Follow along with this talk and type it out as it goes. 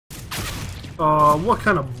What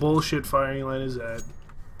kind of bullshit firing line is that?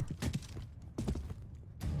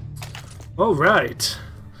 Alright.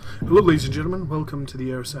 Hello, ladies and gentlemen. Welcome to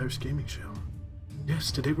the Osiris Gaming Show.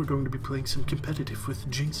 Yes, today we're going to be playing some competitive with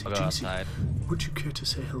Jinxy. I'll go Jinxy, outside. would you care to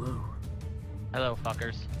say hello? Hello,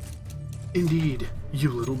 fuckers. Indeed,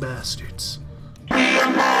 you little bastards.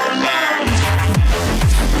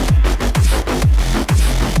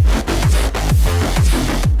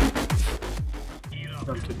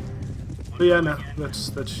 I'm kidding. But yeah, no, that's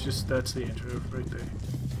the intro right there.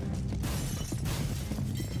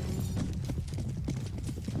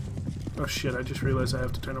 Oh shit, I just realized I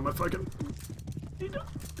have to turn on my fucking... need to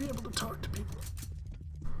be able to talk to people.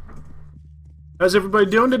 How's everybody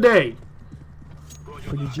doing today?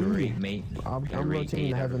 Pretty good, mate. I'm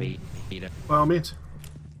rotating heaven. By all means.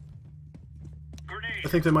 I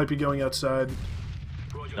think they might be going outside.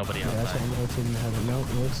 Nobody Yeah, that's outside. why I'm rotating heaven. Nope,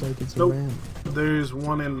 it looks like it's a Nope. ramp. There's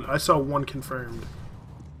one in... I saw one confirmed.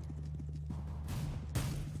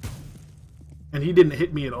 And he didn't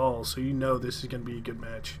hit me at all, so you know this is going to be a good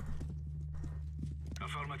match.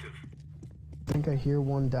 Affirmative. I think I hear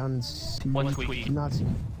one down in C. One squeaky. Not C.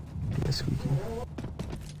 Yeah, squeaky.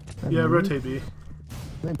 That Yeah, mini? rotate B.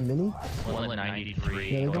 That mini? One at 93.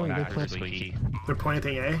 Yeah, they're going going back good for place. squeaky. They're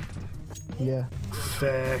planting A? Yeah.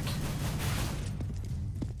 Feck.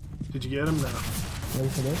 Did you get him? No. Ready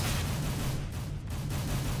for this?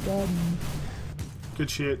 Got him. Good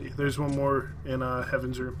shit. There's one more in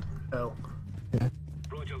Heaven's room. Hell. Yeah.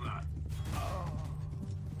 Roger that.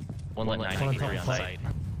 One at 93 on site.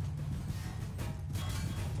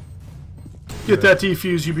 Get that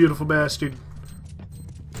defuse, you beautiful bastard.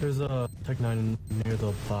 There's a Tech 9 near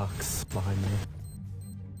the box behind me.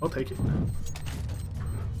 I'll take it.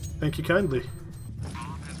 Thank you kindly.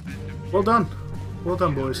 Well done. Well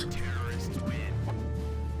done, boys.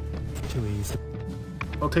 Too easy.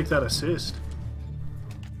 I'll take that assist.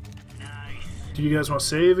 Do you guys want to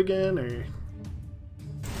save again, or...?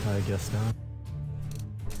 I guess not.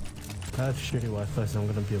 I have shitty Wi-Fi, so I'm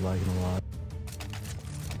gonna be lagging a lot.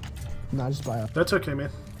 Nah, just buy up. That's okay,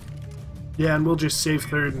 man. Yeah, and we'll just save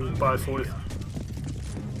third and buy fourth.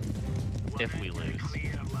 If we lose.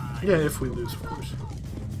 Yeah, if we lose, of course.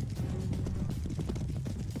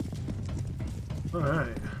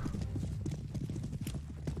 Alright.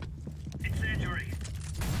 Incendiary.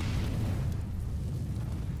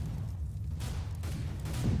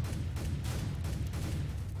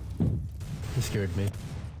 He scared me.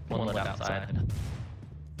 One left outside.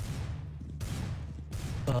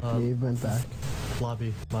 Dave went back.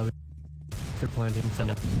 Lobby. They're planting.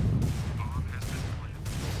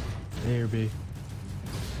 A or B.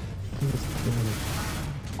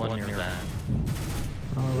 One near that.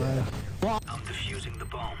 Alright. I'm defusing the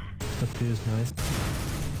bomb. The P is nice.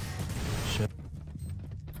 Shit.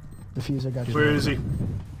 Diffuser got you. Where is he?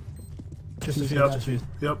 Just Yep. defuse.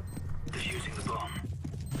 Yep. Defusing the bomb.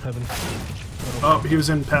 Heaven. Oh, he was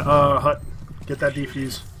in hut. Get that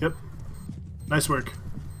defuse. Yep. Nice work.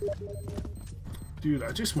 Dude,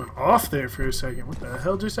 I just went off there for a second. What the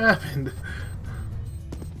hell just happened?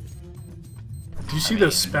 Do you see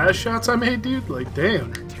those spaz shots I made, dude? Like,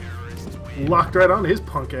 damn. Locked right onto his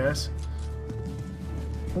punk ass.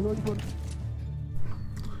 I'll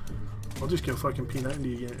just go fucking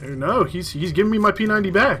P90 again. Or no, he's giving me my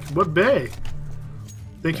P90 back. What bay?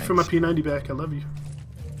 Thank you for my P90 back. I love you.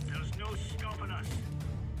 There's no stopping us.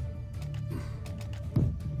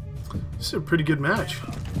 This is a pretty good match.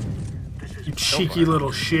 You cheeky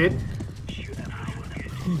little shit.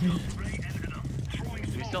 Do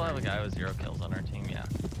we still have a guy with 0 kills on our team? Yeah.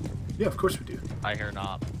 Yeah, of course we do. I hear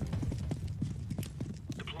not.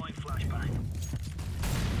 Deploying flashbang.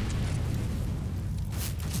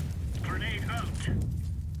 Grenade out.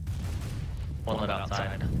 One left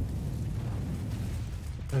outside.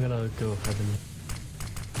 I'm gonna go Heaven.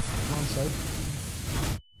 On site.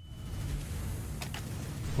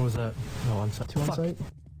 What was that? No, on site. 2 on site.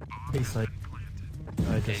 A site.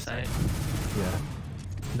 I A just. site. Yeah.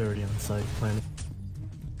 They're already on site planning.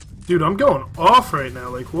 Dude, I'm going off right now.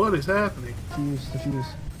 Like, what is happening? Diffuse.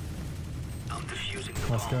 I'm defusing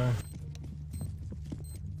the Last bomb. guy.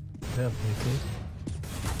 They have AK.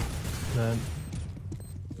 That.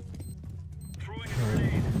 Throwing a Alright.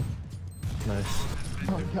 grenade. Nice.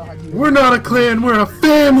 Oh god, you. We're not a clan, we're a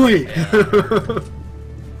family! Roger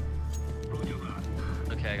that.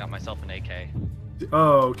 Okay, I got myself an AK.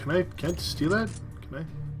 Oh, can I steal that? Can I?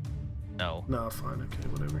 No. No, fine, okay,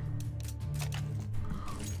 whatever.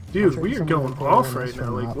 Dude, we are going off right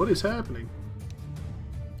now, like, what is happening?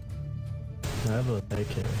 I have a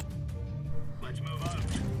AK. Let's move out.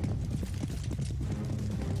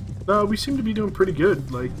 No, we seem to be doing pretty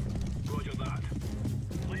good, like, Roger that.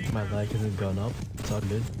 My lag hasn't gone up. It's all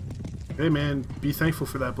good. Hey man, be thankful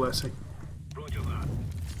for that blessing. Roger that.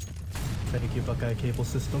 Thank you, Buckeye Cable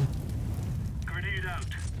System. Grenade out.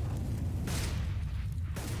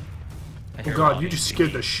 I Oh hear god, lobby. you just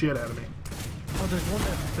scared the shit out of me. Oh, there's one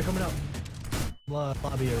there. They're coming out.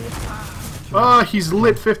 Lobby area. Ah, he's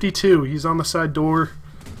lit 52. He's on the side door.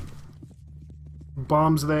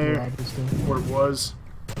 Bomb's there. Lobby still. Or was.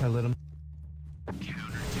 I lit him.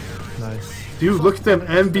 Nice. Dude, look at them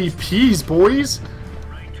MVPs, boys!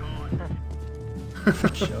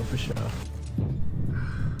 For sure, for sure.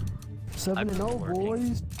 7-0,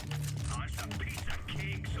 boys. That's a piece of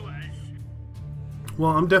cake, Swiss.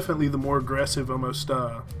 Well, I'm definitely the more aggressive, almost,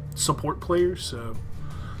 support player, so...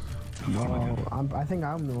 No, I think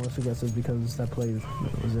I'm the most aggressive because that play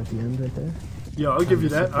was at the end right there. Yeah, I'll give you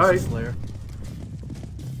that. Alright. Slayer.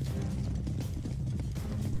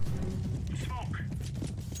 Smoke.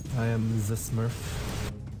 I am the Smurf.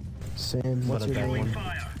 Sam, what's But your I got name? one.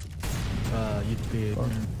 Fire. You'd be...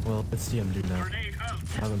 Well, it's DMG now. Grenade out.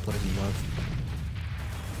 I haven't played in months.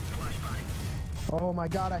 Flashbang. Oh my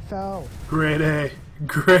god, I fell. Great A.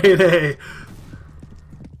 Great A.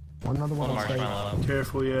 Another one One on stage. marshmallow.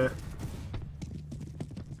 Careful, yeah.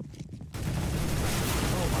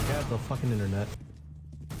 Oh my god, the fucking internet.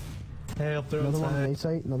 Hey, up there Another one on outside. A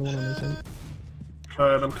site. Another one on A site.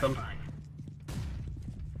 Alright, I'm coming.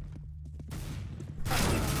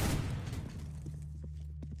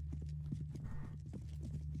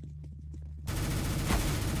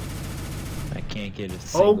 I can't get a Oh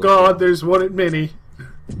single god, kill. there's one at Mini.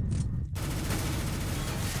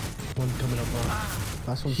 One coming up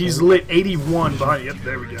Last one. He's lit 81 behind. Yep,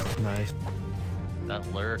 there we go. on. Nice.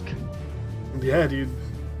 That lurk. Yeah, dude.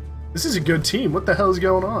 This is a good team. What the hell is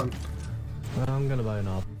going on? I'm gonna buy an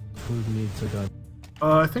op. Who needs a gun?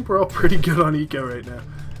 I think we're all pretty good on eco right now.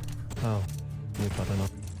 Oh. Let me put an op.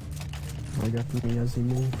 I got me as he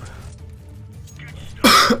move.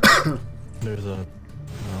 There's a...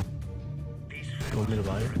 Oh. You want me to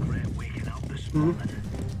buy it? Hmm?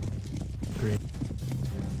 Green.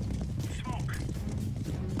 Smoke.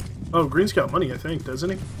 Oh, Green's got money, I think, doesn't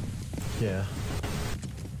he? Yeah.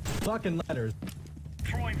 Fucking ladders.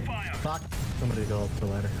 Throwing fire. Fuck. Somebody go up the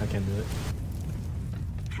ladder. I can't do it.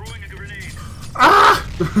 Throwing a grenade. Ah!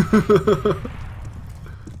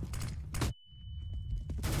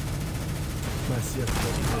 My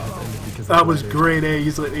CF ended because of That the was ladders. great A.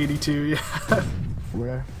 He's lit 82, yeah.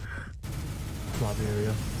 Where? Lobby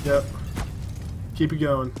area. Yep. Keep it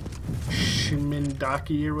going.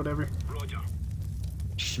 Shmindaki or whatever. Roger.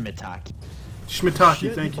 Schmitaki. Schmitaki,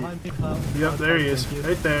 Shit, thank you. behind me, pal. Yep, there he is. Thank you.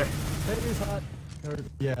 Right there. Hey, he's hot.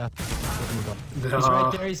 Yeah. Oh He's Nah.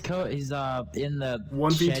 right there. He's in the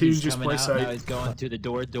 1v2 shed. He's just coming play out. site. Now he's going through the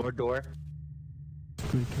door. my god.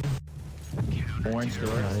 Orange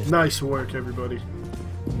door. Nice. Nice work, everybody.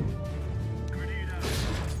 Grenade out.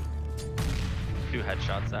 2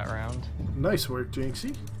 headshots that round. Nice work,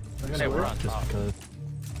 Jinxy. Nice Hey, we're work. on Just top. because.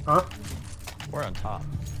 Huh? We're on top.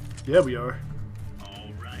 Yeah, we are.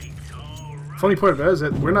 Alright, alright. Funny part about it is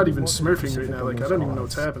that we're not even More smurfing right specific now. on Like, I those don't even know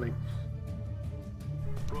what's calls. happening.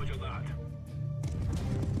 Roger that.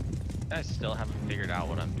 I still haven't figured out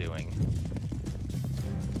what I'm doing.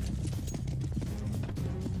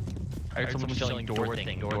 I heard someone yelling door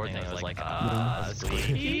thing. I was like,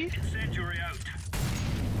 safety? Incendiary out.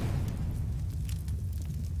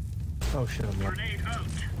 Oh shit, I'm left. Grenade out.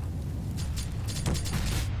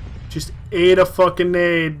 Just ate a fucking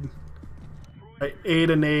nade. I ate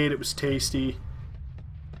a nade. It was tasty.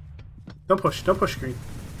 Don't push. Don't push, Green.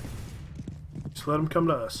 Just let him come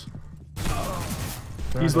to us.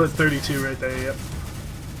 He's lit 32 right there, yep.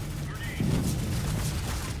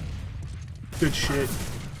 Good shit.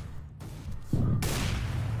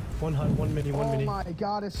 One hut, one mini, one Oh mini. my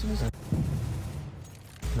god, as soon as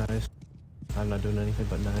Nice. I'm not doing anything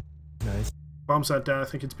but nice. Nice. Bomb's not down. I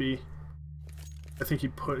think it's B. I think he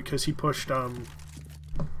put because he pushed that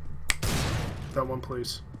one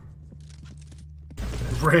place.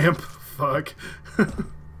 Ramp. Fuck.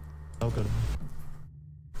 Oh good.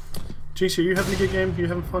 Jinxy, are you having a good game? You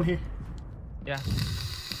having fun here? Yeah.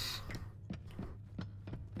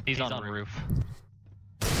 He's on the roof.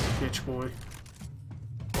 Bitch boy.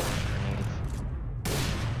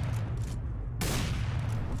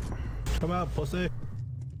 Come out, pussy.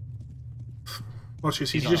 Watch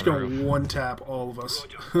this. He's He's just on the going roof. one tap all of us.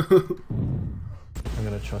 I'm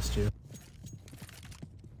gonna trust you.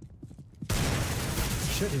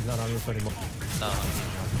 Shit, he's not on roof anymore. No.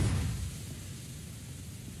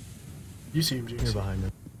 You see him, You're Jinxy. behind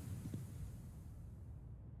him.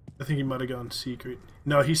 I think he might have gone secret.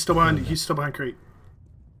 No, he's still behind. He's still behind crate.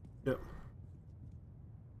 Yep.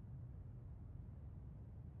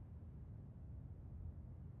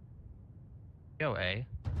 Go A.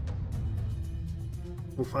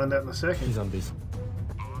 We'll find out in a second. He's on B.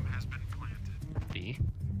 B.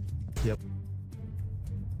 Yep.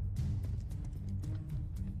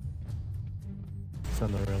 It's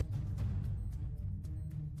on the rail.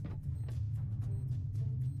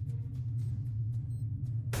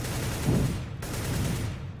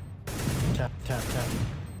 Tap, tap, tap.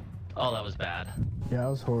 Oh, that was bad. Yeah, that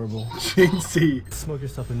was horrible. Jinxy, Smoke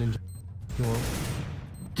yourself a ninja. You won't.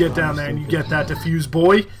 get down there and you get that defuse,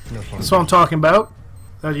 boy. No fun. That's what I'm talking about.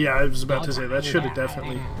 Yeah, I was about to say that should have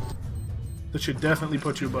definitely. That should definitely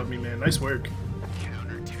put you above me, man. Nice work.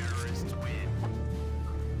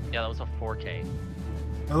 Yeah, that was a 4K.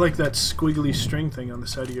 I like that squiggly string thing on the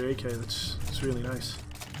side of your AK. That's really nice.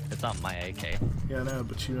 It's not my AK. Yeah, I know,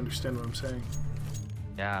 but you understand what I'm saying.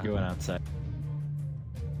 Yeah. You went outside.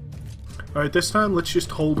 All right, this time let's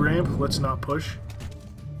just hold ramp. Let's not push.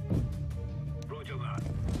 Roger that.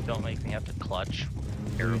 Don't make me have to clutch.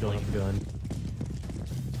 We don't Terribly. have a gun.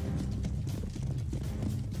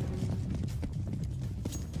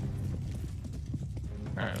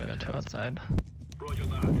 Alright, we got 2 outside. Roger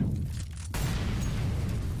that.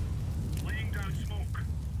 Laying down smoke.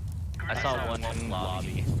 I saw one in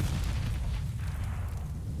lobby.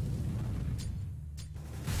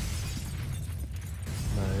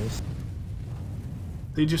 Nice.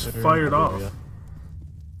 They just They're in fired the off. area.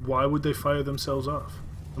 Why would they fire themselves off?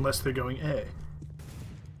 Unless they're going A.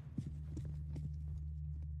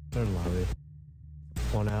 They're in lobby.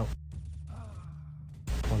 One out.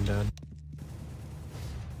 One down.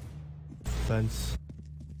 Fence.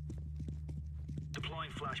 Deploying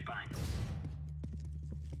flashbang.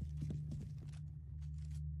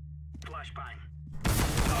 Flashbang.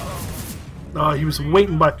 Oh, he was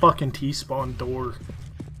waiting by fucking T-spawn door.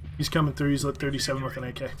 He's coming through. He's lit 37 with an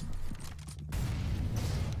AK.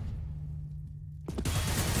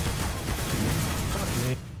 Fuck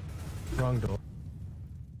me. Wrong door.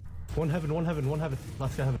 One heaven, one heaven, one heaven.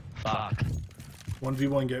 Last guy heaven. Fuck.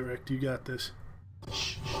 1v1 get wrecked. You got this.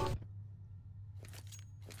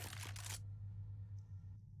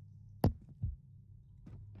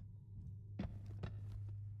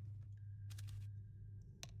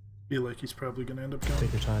 Feel like he's probably gonna end up going.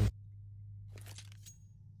 Take your time.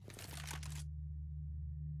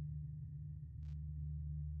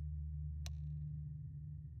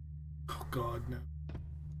 Oh god, no.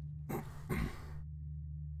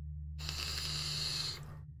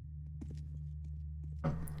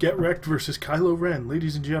 Get wrecked versus Kylo Ren,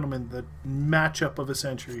 ladies and gentlemen, the matchup of a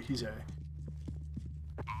century. He's A.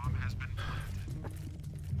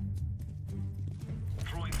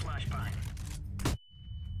 Throwing flashbang.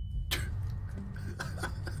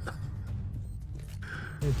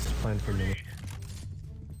 It's planned for me.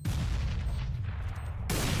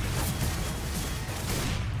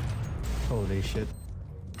 Holy shit.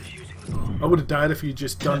 Defusing the bomb. I would have died if he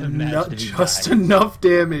just done Imagine if he just died. enough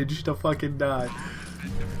damage to fucking die.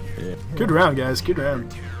 Yeah. Good round, guys. Good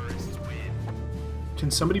round. Can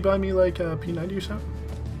somebody buy me like a P90 or something?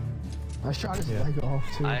 I shot his Yeah. leg off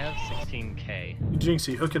too. I have 16K.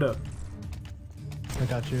 Jinxy, hook it up. I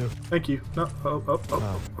got you. Thank you. No,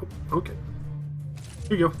 okay.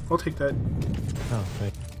 Here you go. I'll take that. Oh,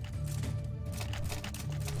 thank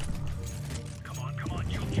Come on,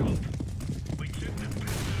 jump, jump. Wait, shoot them.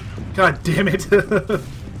 God damn it.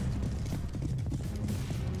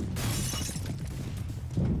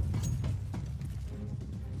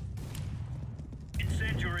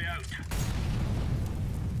 Incendiary out.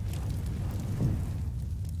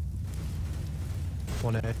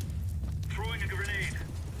 One A. Throwing a grenade.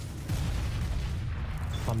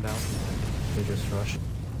 I'm down. They just rushed.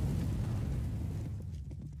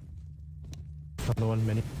 Another one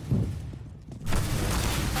mini.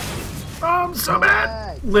 Oh, I'm so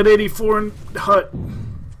mad. Lit 84 in hut.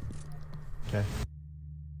 Okay.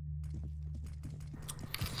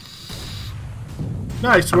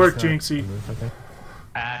 Nice work, That's, Jinxy. Okay. He's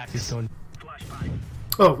Axe. going. Flashbang.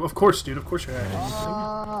 Oh, of course, dude. Of course you're right.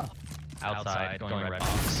 Ah, Outside, going red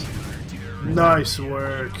box. Nice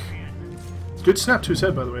work. Good snap to his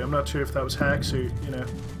head, by the way. I'm not sure if that was hacks or, you know.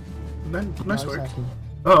 Nice I was work. hacking.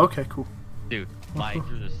 Oh, okay, cool. Dude, flying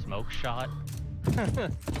through the smoke shot.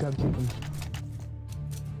 Gotta keep him.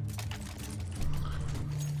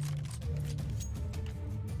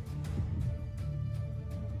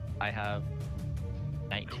 I have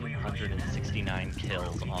 1,969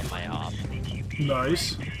 kills on my op.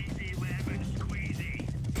 Nice. Easy lemon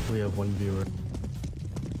squeezy. We have one viewer.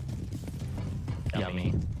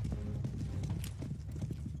 Yummy.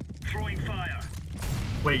 Throwing fire.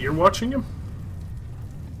 Wait, you're watching him?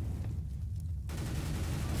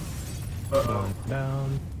 Uh-oh. One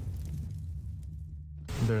down.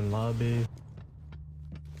 They're in lobby.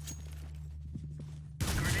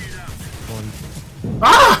 One.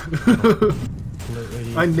 Ah!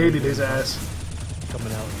 Lady, I naded his ass.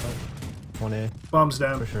 Coming out. 1A. Bombs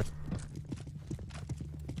down. For sure.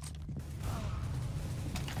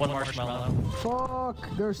 One marshmallow.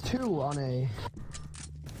 Fuck! There's 2 on A.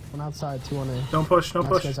 One outside, 2 on A. Don't push, don't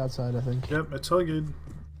Last push. guy's outside, I think. Yep, it's all good.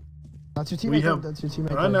 That's your teammate. We have. That's your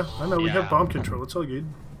teammate. I know. We Yeah. have bomb control. It's all good.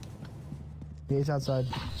 He's outside.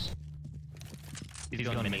 He's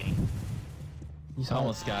going to me. He's hot.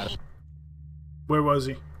 Almost got him. Where was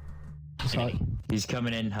he? He's hot. He's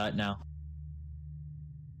coming in hut now.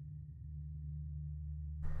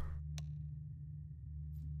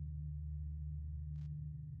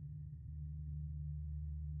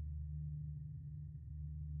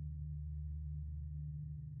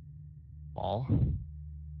 Ball.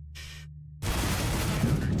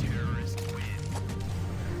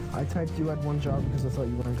 I typed you had one job because I thought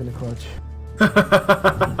you weren't gonna clutch.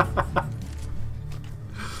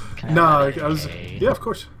 No, I was. Okay. Yeah, of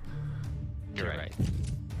course. You're right.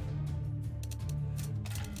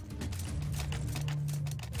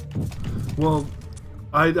 Well,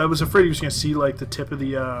 I was afraid he was gonna see like the tip of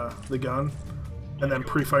the gun, and then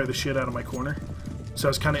pre-fire the shit out of my corner. So I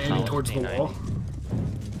was kind of aiming Not towards with the P90. wall.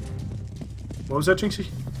 What was that, Jinxy?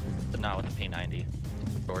 But not with the P90.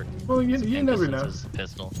 Short. Well, you Pin never know. distance is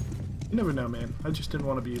Pistol. You never know, man. I just didn't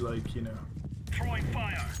want to be like, you know. Throwing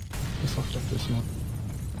fire. I fucked up this one.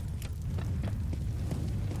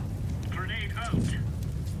 Grenade out.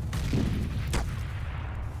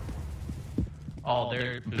 Oh,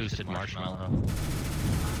 they're boosted marshmallow.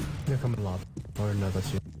 They're coming lobby. Or no,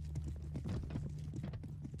 that's you.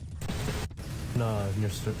 No, near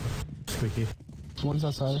Squeaky. One's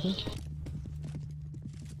outside, I think.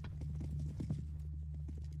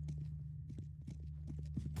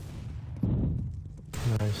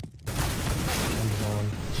 Nice.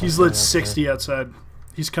 He's lit 60 outside.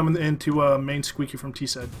 He's coming into main squeaky from T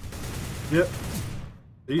side. Yep.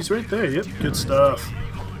 He's right there. Yep. Good stuff.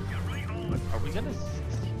 Are we gonna?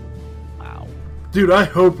 Wow. Dude, I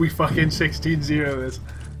hope we fucking 16-0 this.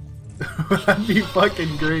 That'd be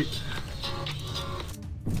fucking great.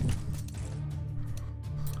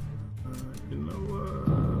 You know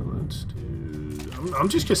what? Let's do. I'm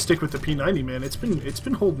just gonna stick with the P90, man. It's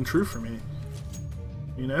been holding true for me.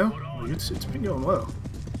 You know, like it's been going well.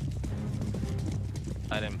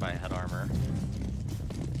 I didn't buy head armor.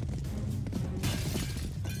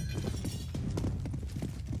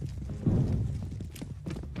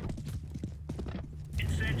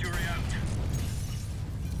 Incendiary out.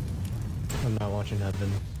 I'm not watching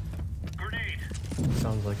heaven. Grenade.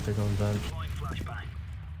 Sounds like they're going bench. Throwing flashbang.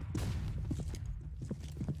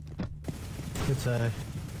 It's A.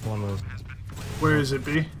 One was. Where is it,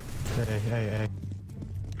 B? A.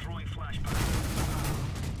 Throwing flashbang.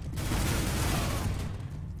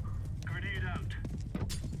 Grenade out.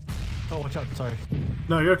 Oh, watch out. Sorry.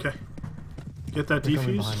 No, you're okay. Get that They're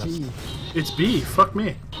coming defuse. behind us. C. It's B. Fuck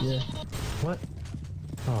me. Yeah. What?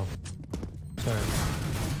 Oh. Sorry.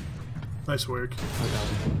 Nice work. I got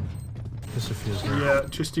him. Just defused. Yeah,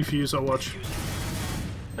 just defuse. I'll watch.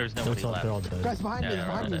 There's They're nobody all, left. they're all dead. Guys, behind me, Yeah,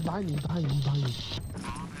 behind me, right. behind me, behind me, behind me.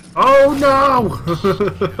 Oh no!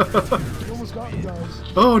 You almost got me, guys.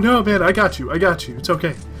 Oh no, man! I got you. I got you. It's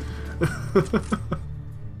okay.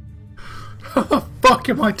 How the fuck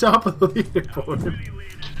am I top of the leaderboard?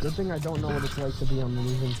 Good thing I don't know what it's like to be on the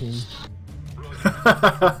losing team.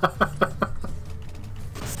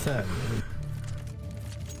 Sad.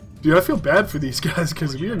 Dude, I feel bad for these guys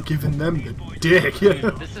because we are giving them the dick.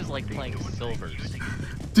 This is like playing silvers.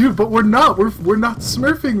 Dude, but we're not. We're not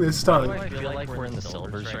smurfing this Why do time. I feel like we're in the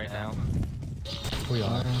silvers right now? We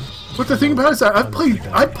are. But the thing about it is that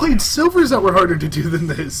I've played silvers that were harder to do than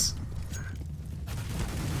this.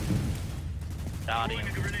 Got him.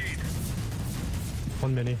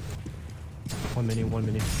 One mini. One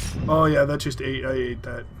mini. Oh yeah, that just ate. I ate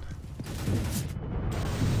that.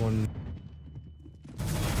 One.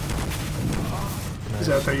 He's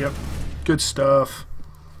out there. Yep. Good stuff.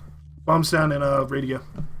 Bombs down in radio.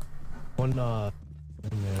 One in there,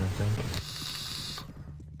 I think.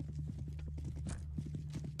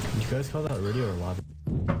 You guys call that radio or lobby?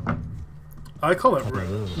 I call it.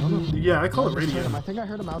 Really? Yeah, I call it I just heard radio. him. I think I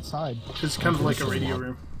heard him outside. It's kind of like a radio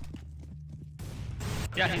room.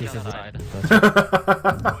 Yeah, he's outside. That's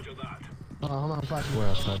Roger that. Hold on, I'm flashing. we're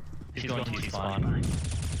outside. He's going to spawn.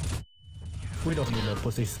 We don't need no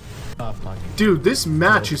pussies. Stop talking. Dude, this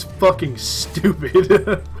match is fucking stupid.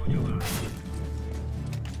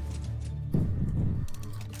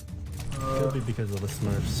 Could be because of the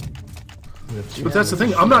Smurfs. But that's the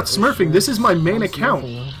thing, I'm not smurfing. This is my main account.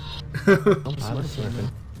 I'm I'm smurfing. smurfing,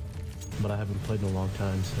 but I haven't played in a long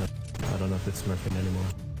time, so I don't know if it's smurfing anymore.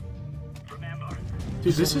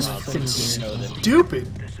 Dude, this is fucking stupid.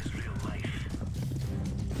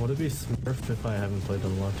 Would it be smurfed if I haven't played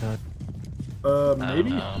in a long time? Maybe?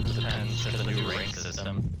 Depends. There's a new rank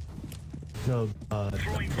system. No, I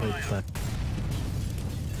played that.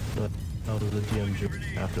 But out of the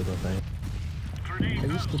DMG after the thing. I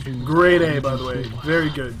used to be Great A, by the way. Very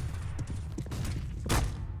good.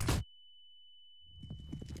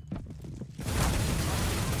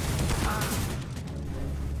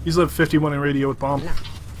 He's lived 51 in radio with bomb.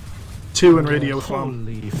 2 in radio with bomb.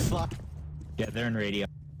 Holy fuck. Yeah, they're in radio.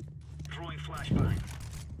 Throwing flashbang.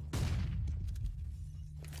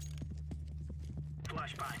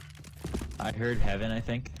 Flashbang. I heard heaven, I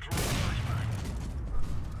think.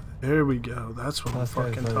 There we go. That's what I'm Last guy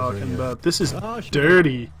fucking is talking radio. about. This is Oh, shit.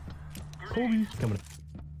 dirty. Kobe. Coming.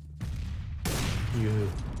 You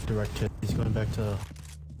direct hit. He's going back to.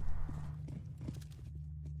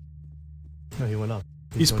 No, he went up.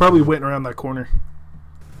 He's going probably to- waiting around that corner.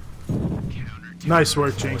 Nice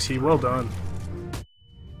work, Jinxy. Well done.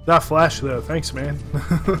 That flash, though. Thanks, man.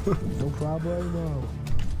 no problem.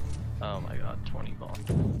 Oh my god, 20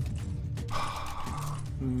 bomb.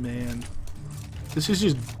 Man. This is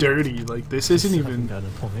just dirty. Like, this isn't even... Got a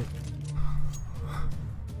point.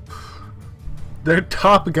 Their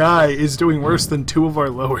top guy is doing worse than 2 of our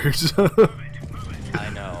lowers. I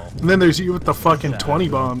know. And then there's you with the fucking 20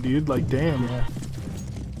 bomb, dude. Like, damn. Yeah.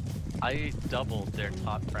 I doubled their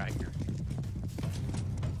top fragger.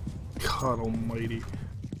 God almighty.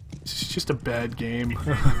 It's just a bad game.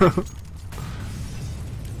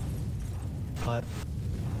 Hot.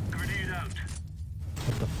 Grenade out.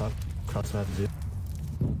 What the fuck? Cross map Z.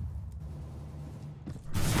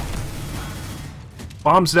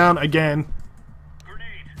 Bombs down again. Grenade.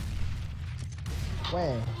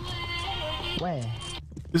 Where? Where?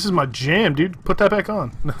 This is my jam, dude. Put that back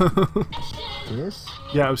on. This?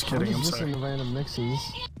 Yeah, I was I'm kidding. I'm just sorry. listening to random mixes.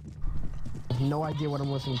 I have no idea what I'm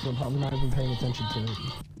listening to. I'm probably not even paying attention to it.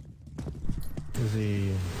 Is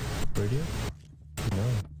he radio? No.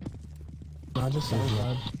 No, I just sound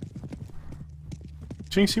bad.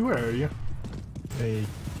 Jinxy, where are you? Hey,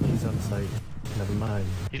 he's on site. Never mind.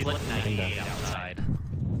 He's like 98 outside.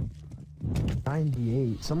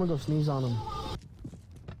 98. Someone go sneeze on him.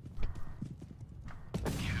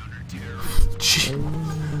 Gee,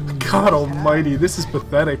 God almighty, this is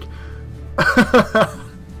pathetic.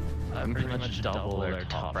 I'm pretty much double their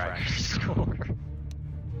top fragger score.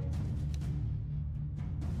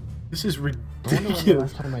 This is wonder when the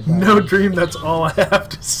ridiculous. last time I died. No dream, that's all I have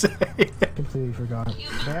to say. Completely forgot.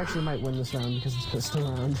 They actually might win this round because it's pistol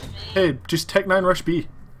round. Hey, just Tech 9 rush B.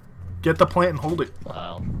 Get the plant and hold it.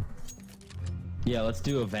 Wow. Yeah, let's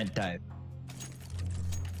do event dive.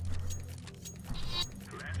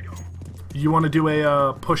 You want to do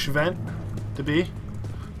a push vent to B?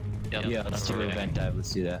 Yep, Yeah, let's do event dive.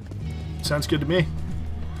 Let's do that. Sounds good to me.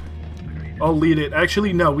 I'll lead it.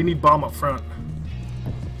 Actually, no, we need bomb up front.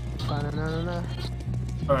 No.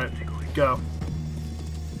 Alright, go.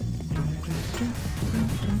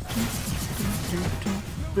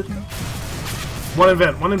 One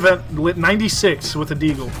invent, lit 96 with a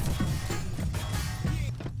deagle.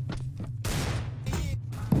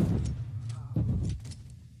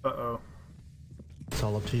 Uh-oh. It's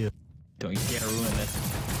all up to you. Don't you dare ruin this.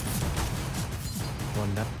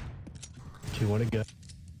 One down. 2 want to go.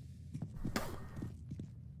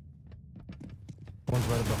 One's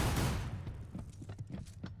right above.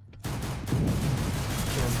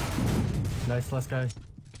 Kill him. Nice, last guy.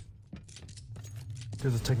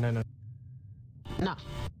 There's a Tech 9. Nah.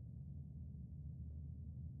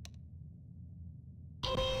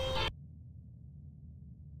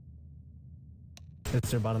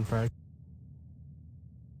 It's their bottom frag.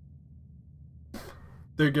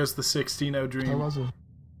 There goes the 16-0 Where dream. was it?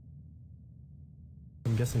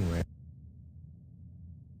 I'm guessing rare.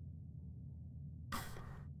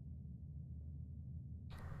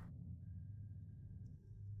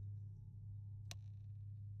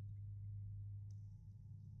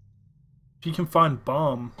 If you can find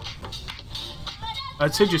bomb,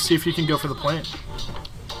 I'd say just see if you can go for the plant.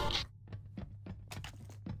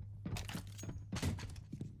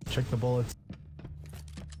 Check the bullets.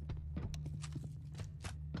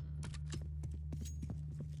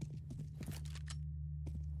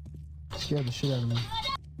 Scared the shit out of me.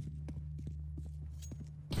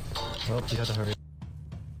 Oh, you had to hurry.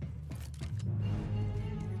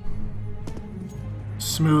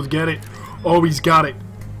 Smooth, get it. Oh, he's got it.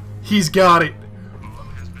 He's got it.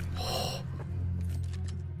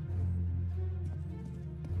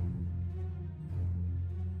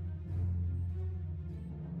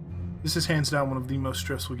 This is hands down one of the most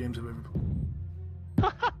stressful games I've ever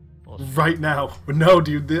played. Well, Right now. But no,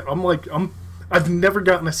 dude, I've never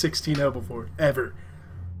gotten a 16-0 before. Ever.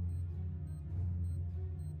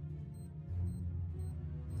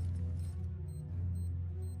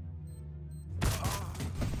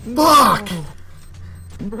 Fuck!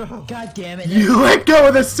 Bro. God damn it. You let go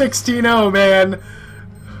of the 16-0, man!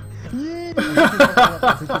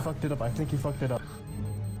 I think you fucked it up. I think you fucked it up.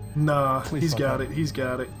 Nah, Please he's fuck got up. it. He's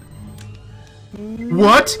got it.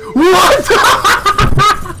 What? What?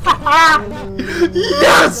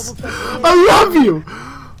 Yes! I love you!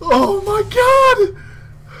 Oh my god!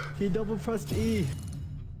 He double pressed E.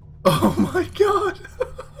 Oh my god!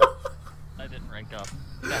 I didn't rank up.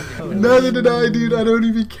 Neither did I, dude. I don't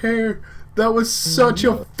even care. That was such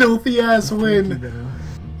a filthy ass win.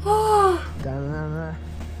 Ah.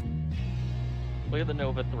 Look at the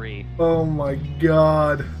Nova 3. Oh my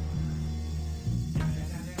god.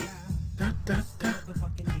 Da, da, da,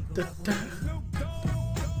 da, da.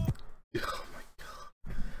 Oh my god.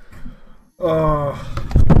 Oh,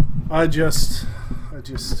 I just need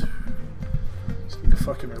to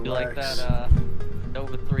fucking relax. You like that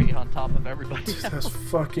Nova 3 on top of everybody Dude, else? that's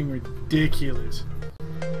fucking ridiculous.